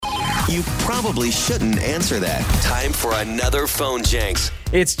You probably shouldn't answer that. Time for another phone Jenks.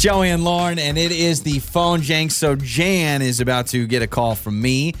 It's Joey and Lauren, and it is the phone Jenks. So Jan is about to get a call from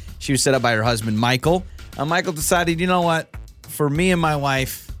me. She was set up by her husband, Michael. Michael decided, you know what? For me and my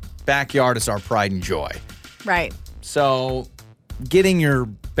wife, backyard is our pride and joy. Right. So getting your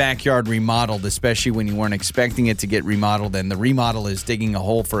backyard remodeled, especially when you weren't expecting it to get remodeled, and the remodel is digging a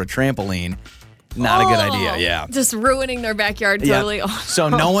hole for a trampoline, not a good idea. Yeah. Just ruining their backyard totally. Yeah. So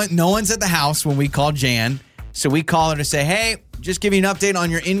no one's at the house when we call Jan. So we call her to say, hey, just give you an update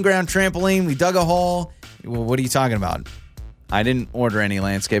on your in-ground trampoline. We dug a hole. Well, what are you talking about? I didn't order any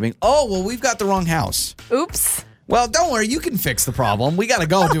landscaping. Oh, well, we've got the wrong house. Oops. Well, don't worry. You can fix the problem. We got to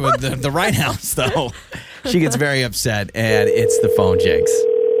go to the right house, though. She gets very upset, and it's the phone Jenks.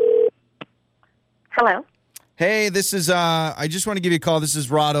 Hello. Hey, this is, I just want to give you a call. This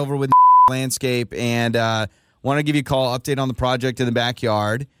is Rod over with Landscape, and want to give you a call, update on the project in the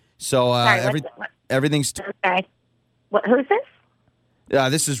backyard. So Sorry, everything's... Okay. Who's this?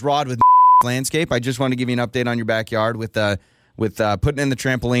 This is Rod with Landscape. I just want to give you an update on your backyard with putting in the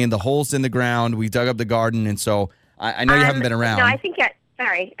trampoline, the holes in the ground. We dug up the garden, and so I know you haven't been around. No, I think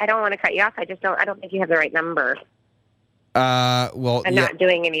sorry, I don't want to cut you off. I don't think you have the right number. Well, I'm not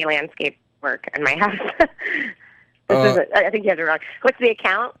doing any landscape work in my house. I think you have the wrong. What's the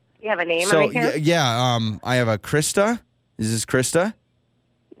account? You have a name on the account? Yeah, I have a Krista. Is this Krista?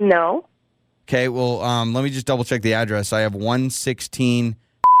 No. Okay, well, let me just double check the address. I have 116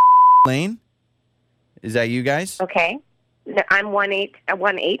 Lane. Is that you guys? Okay. No, I'm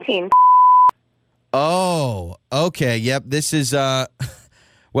 118. Oh, okay. Yep. This is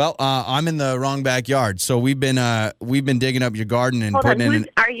well, I'm in the wrong backyard. So we've been digging up your garden and putting in.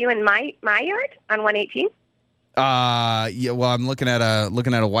 Are you in my yard on 118? Yeah. Well, I'm looking at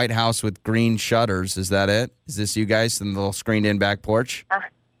a white house with green shutters. Is that it? Is this you guys in the little screened-in back porch?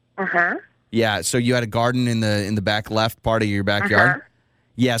 Uh-huh. Yeah. So you had a garden in the back left part of your backyard. Uh-huh.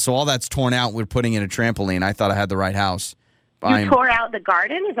 Yeah. So all that's torn out. We're putting in a trampoline. I thought I had the right house. You tore out the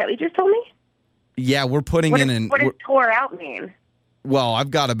garden? Is that what you just told me? Yeah, we're putting in. What does tore out mean? Well, I've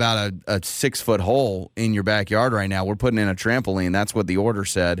got about a 6-foot hole in your backyard right now. We're putting in a trampoline. That's what the order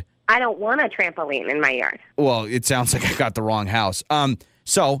said. I don't want a trampoline in my yard. Well, it sounds like I got the wrong house.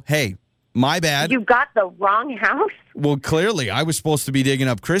 So, hey, my bad. You got the wrong house? Well, clearly, I was supposed to be digging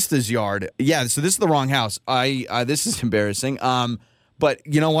up Krista's yard. Yeah, so this is the wrong house. This is embarrassing. But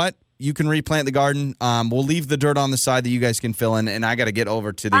you know what? You can replant the garden. We'll leave the dirt on the side that you guys can fill in, and I got to get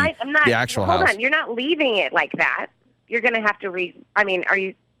over to the actual house. Hold on. You're not leaving it like that. You're going to have to I mean, are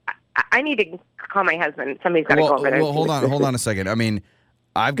you... I need to call my husband. Somebody's got to go over there. Well, hold on a second. I mean,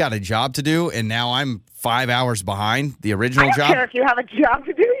 I've got a job to do, and now I'm 5 hours behind the original job. I don't care if you have a job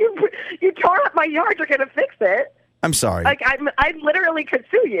to do. You tore up my yard. You're going to fix it. I'm sorry. Like, I literally could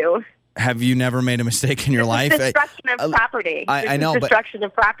sue you. Have you never made a mistake in your life? Destruction of property. I know, destruction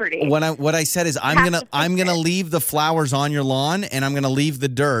of property. What I said is I'm gonna leave the flowers on your lawn, and I'm gonna leave the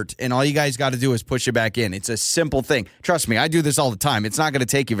dirt, and all you guys got to do is push it back in. It's a simple thing. Trust me, I do this all the time. It's not gonna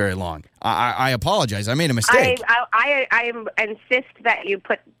take you very long. I apologize. I made a mistake. I insist that you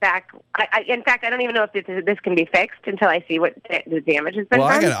put back. In fact, I don't even know if this can be fixed until I see what the damage has been done.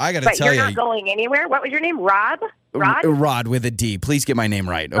 Well, I gotta tell you. But you're not going anywhere. What was your name? Rob? Rod with a D. Please get my name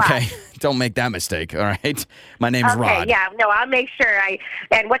right, okay? Don't make that mistake, all right? My name's Rod. Okay, yeah. No, I'll make sure.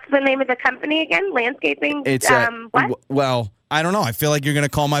 And what's the name of the company again? Landscaping? It's what? Well, I don't know. I feel like you're going to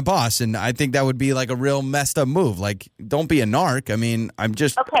call my boss, and I think that would be like a real messed up move. Like, don't be a narc. I mean, I'm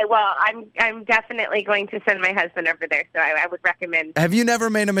just... Okay, well, I'm definitely going to send my husband over there, so I would recommend... Have you never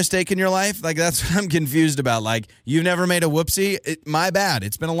made a mistake in your life? Like, that's what I'm confused about. Like, you've never made a whoopsie? My bad.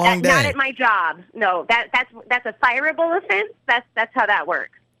 It's been a long day. Not at my job. No, that's a fireable offense. That's how that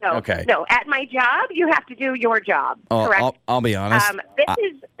works. No, okay. No, at my job, you have to do your job, correct? I'll be honest.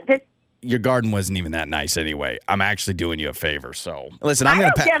 This your garden wasn't even that nice anyway. I'm actually doing you a favor. So listen, I'm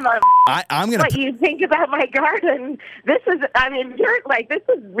going to I'm going to what you think about my garden. This is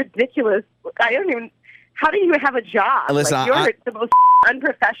ridiculous. I don't even, how do you have a job? Listen, you're the most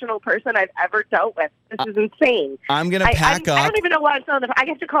unprofessional person I've ever dealt with. This is insane. I'm going to pack up. I don't even know why I'm telling them. I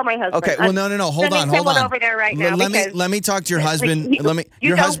have to call my husband. Okay, well, no. Hold on. Over there right now. Let me talk to your husband. You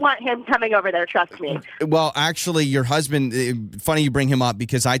don't want him coming over there, trust me. Well, actually, your husband, funny you bring him up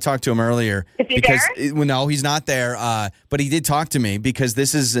because I talked to him earlier. Is he there? Well, no, he's not there, but he did talk to me because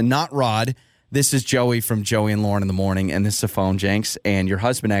this is not Rod. This is Joey from Joey and Lauren in the Morning, and this is a phone, Jenks, and your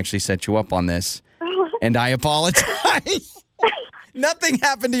husband actually set you up on this, and I apologize. Nothing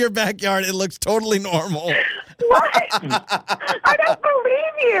happened to your backyard. It looks totally normal. What? I don't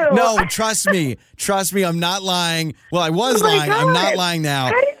believe you. No, trust me. Trust me. I'm not lying. Well, I was lying. God. I'm not lying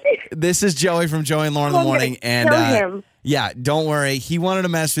now. This is Joey from Joey and Lauren in the morning. And kill him. yeah, don't worry. He wanted to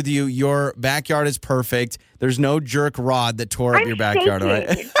mess with you. Your backyard is perfect. There's no jerk rod that tore up your backyard, all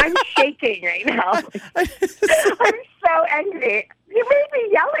right? I'm shaking right now. I'm so angry. You made me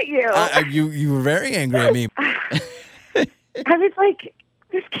yell at you. You were very angry at me. I was like,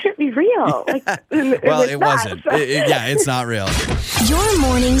 this can't be real. Like, Well, it wasn't. Yeah, it's not real. Your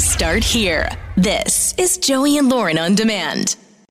mornings start here. This is Joey and Lauren on Demand.